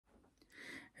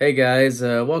Hey guys,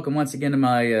 welcome once again to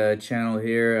my channel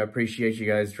here. I appreciate you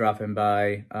guys dropping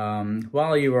by.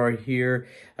 While you are here,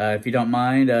 if you don't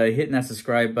mind hitting that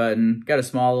subscribe button. Got a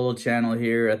small little channel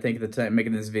here. I think at the time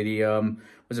making this video, I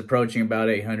was approaching about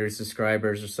 800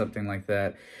 subscribers or something like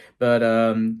that. But what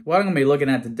I'm going to be looking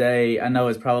at today, I know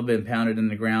it's probably been pounded in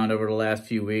the ground over the last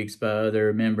few weeks by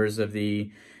other members of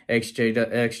the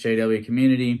XJW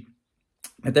community.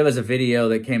 But there was a video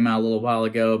that came out a little while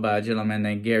ago by a gentleman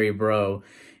named Gary Bro.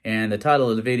 And the title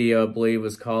of the video, I believe,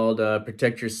 was called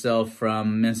Protect Yourself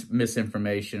from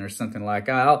Misinformation or something like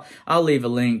that. I'll leave a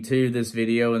link to this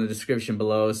video in the description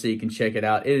below so you can check it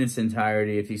out in its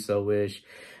entirety if you so wish.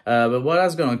 But what I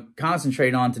was going to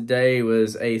concentrate on today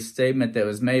was a statement that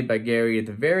was made by Gary at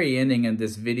the very ending of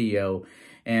this video,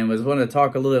 and was wanting to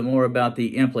talk a little bit more about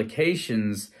the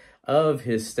implications of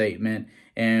his statement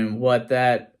and what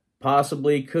that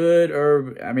possibly could,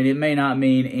 or I mean, it may not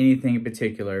mean anything in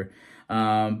particular.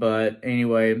 But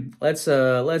anyway, let's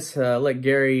let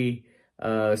Gary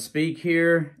speak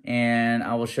here, and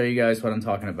I will show you guys what I'm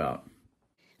talking about.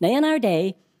 Now, in our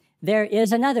day, there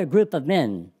is another group of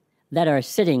men that are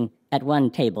sitting at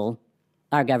one table,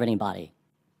 our governing body.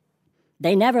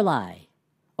 They never lie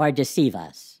or deceive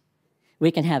us.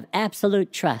 We can have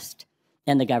absolute trust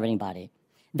in the governing body.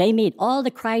 They meet all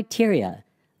the criteria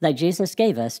that Jesus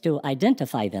gave us to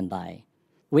identify them by.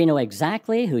 We know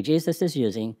exactly who Jesus is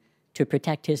using to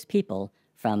protect his people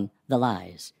from the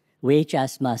lies. We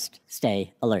just must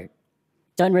stay alert.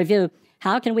 So in review,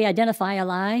 how can we identify a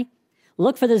lie?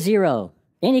 Look for the zero,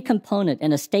 any component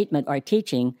in a statement or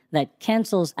teaching that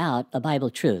cancels out a Bible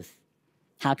truth.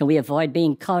 How can we avoid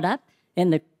being caught up in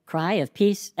the cry of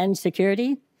peace and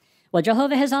security? Well,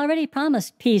 Jehovah has already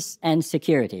promised peace and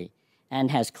security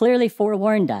and has clearly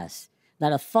forewarned us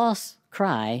that a false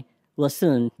cry will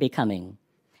soon be coming.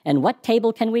 And what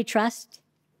table can we trust?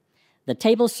 The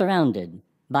table surrounded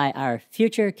by our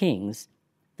future kings,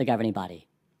 the governing body.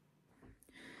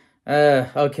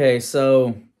 Okay,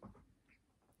 so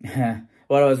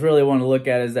what I was really wanting to look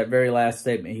at is that very last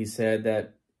statement he said,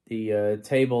 that the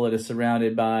table that is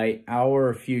surrounded by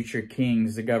our future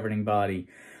kings, the governing body.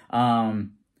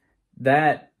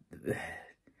 That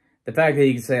the fact that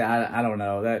he can say, I don't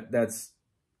know, that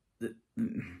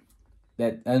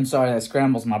I'm sorry, that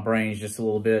scrambles my brains just a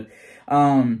little bit.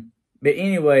 But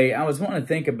anyway, I was wanting to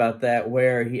think about that,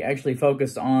 where he actually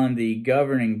focused on the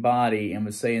governing body and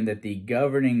was saying that the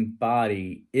governing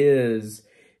body is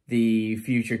the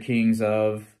future kings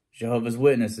of Jehovah's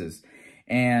Witnesses.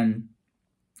 And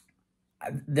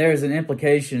there's an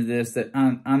implication to this that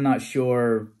I'm not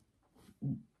sure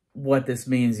what this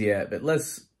means yet. But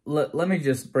let me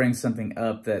just bring something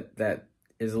up that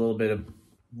is a little bit of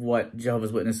what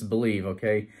Jehovah's Witnesses believe,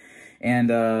 okay?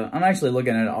 And I'm actually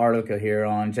looking at an article here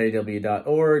on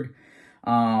jw.org,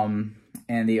 and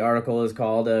the article is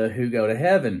called Who Go to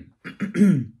Heaven?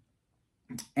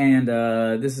 And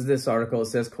this article. It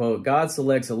says, quote, God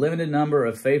selects a limited number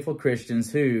of faithful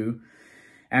Christians who,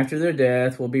 after their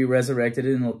death, will be resurrected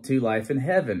to life in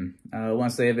heaven.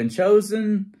 Once they have been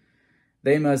chosen,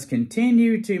 they must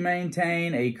continue to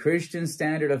maintain a Christian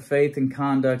standard of faith and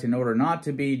conduct in order not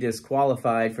to be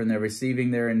disqualified from their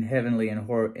receiving their heavenly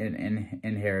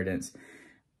inheritance.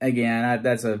 Again,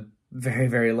 that's a very,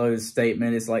 very loaded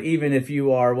statement. It's like, even if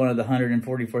you are one of the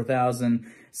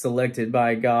 144,000 selected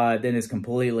by God, then it's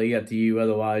completely up to you.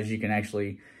 Otherwise, you can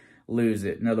actually lose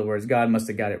it. In other words, God must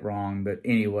have got it wrong. But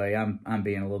anyway, I'm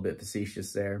being a little bit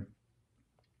facetious there.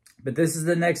 But this is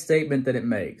the next statement that it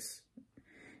makes.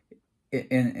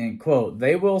 In quote,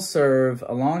 they will serve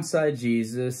alongside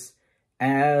Jesus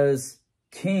as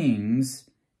kings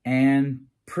and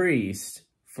priests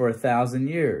for 1,000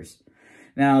 years.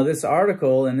 Now, this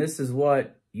article, and this is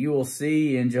what you will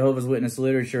see in Jehovah's Witness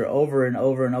literature over and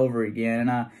over and over again. And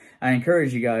I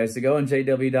encourage you guys to go on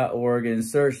jw.org and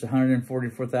search the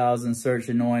 144,000, search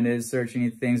anointed, search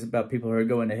any things about people who are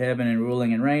going to heaven and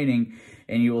ruling and reigning.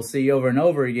 And you will see over and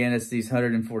over again, it's these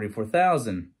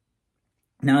 144,000.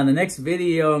 Now, in the next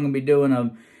video, I'm going to be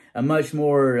doing a much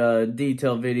more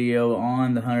detailed video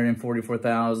on the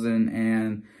 144,000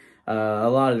 and a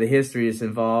lot of the history that's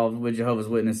involved with Jehovah's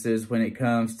Witnesses when it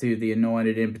comes to the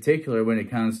anointed, in particular when it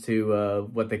comes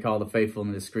to what they call the faithful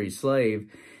and discreet slave,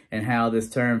 and how this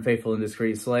term faithful and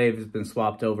discreet slave has been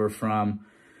swapped over from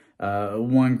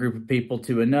one group of people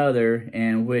to another,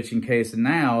 and which, in case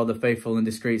now, the faithful and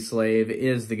discreet slave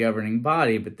is the governing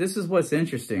body. But this is what's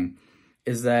interesting,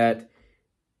 is that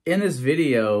in this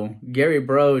video, Gary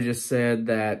Bro just said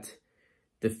that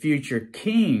the future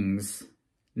kings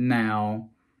now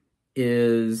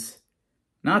is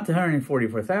not the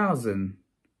 144,000,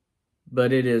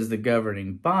 but it is the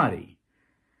governing body.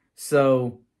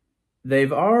 So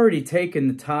they've already taken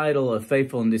the title of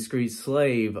faithful and discreet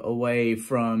slave away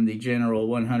from the general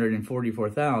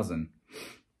 144,000.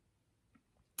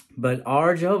 But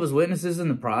are Jehovah's Witnesses in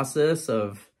the process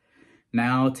of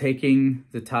now taking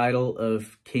the title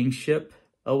of kingship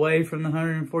away from the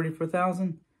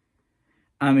 144,000?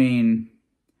 I mean,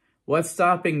 what's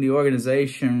stopping the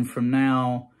organization from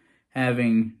now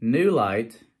having new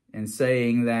light and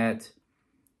saying that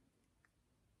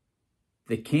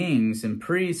the kings and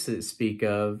priests that speak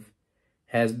of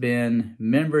has been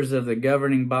members of the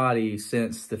governing body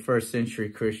since the 1st century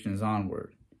Christians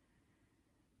onward?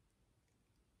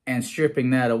 And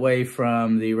stripping that away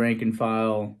from the rank and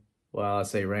file, well, I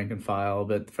say rank and file,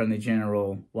 but from the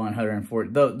general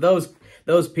 140,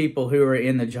 those people who are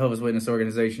in the Jehovah's Witness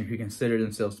organization who consider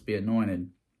themselves to be anointed.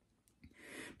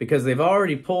 Because they've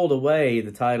already pulled away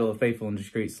the title of faithful and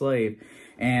discreet slave,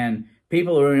 and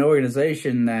people who are in an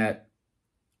organization that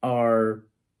are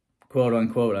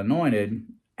quote-unquote anointed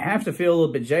have to feel a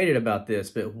little bit jaded about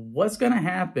this. But what's going to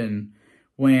happen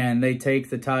when they take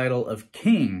the title of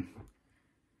king?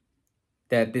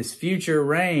 That this future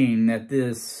reign, that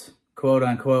this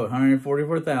quote-unquote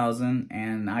 144,000,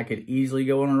 and I could easily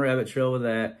go on a rabbit trail with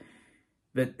that,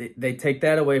 but they take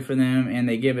that away from them and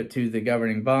they give it to the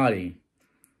governing body.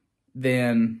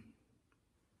 Then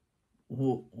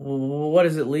what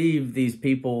does it leave these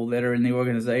people that are in the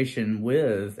organization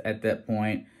with at that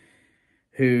point,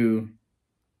 who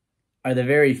are the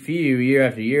very few year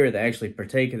after year that actually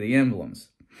partake of the emblems?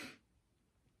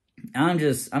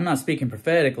 I'm not speaking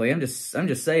prophetically. I'm just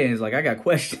saying, it's like, I got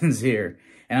questions here,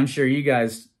 and I'm sure you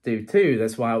guys do too.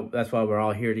 That's why we're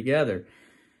all here together.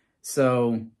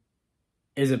 So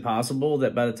is it possible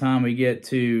that by the time we get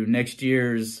to next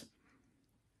year's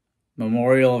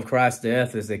Memorial of Christ's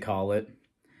death, as they call it,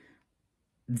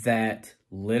 that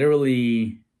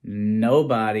literally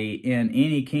nobody in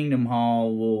any kingdom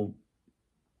hall will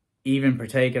even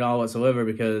partake at all whatsoever,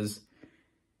 because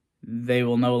they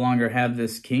will no longer have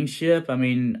this kingship? I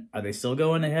mean, are they still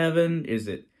going to heaven? Is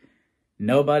it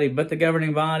nobody but the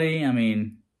governing body? I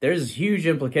mean, there's huge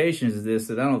implications of this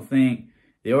that I don't think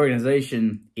the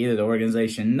organization, either the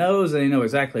organization knows and they know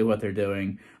exactly what they're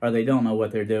doing, or they don't know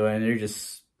what they're doing. They're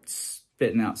just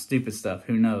spitting out stupid stuff.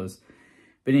 Who knows?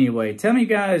 But anyway, tell me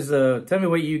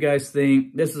what you guys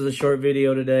think. This is a short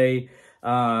video today.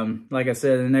 Like I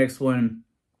said, in the next one,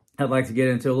 I'd like to get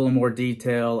into a little more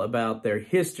detail about their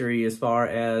history as far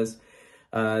as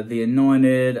the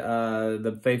anointed,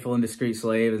 the faithful and discreet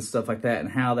slave and stuff like that, and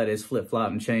how that is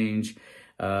flip-flop and changed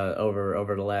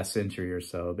over the last century or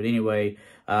so. But anyway,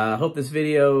 I hope this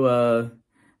video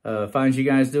finds you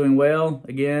guys doing well.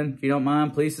 Again, if you don't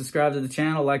mind, please subscribe to the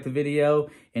channel, like the video,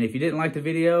 and if you didn't like the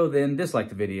video, then dislike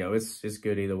the video. It's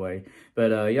good either way.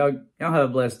 But y'all have a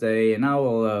blessed day, and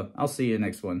I'll see you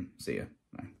next one. See ya.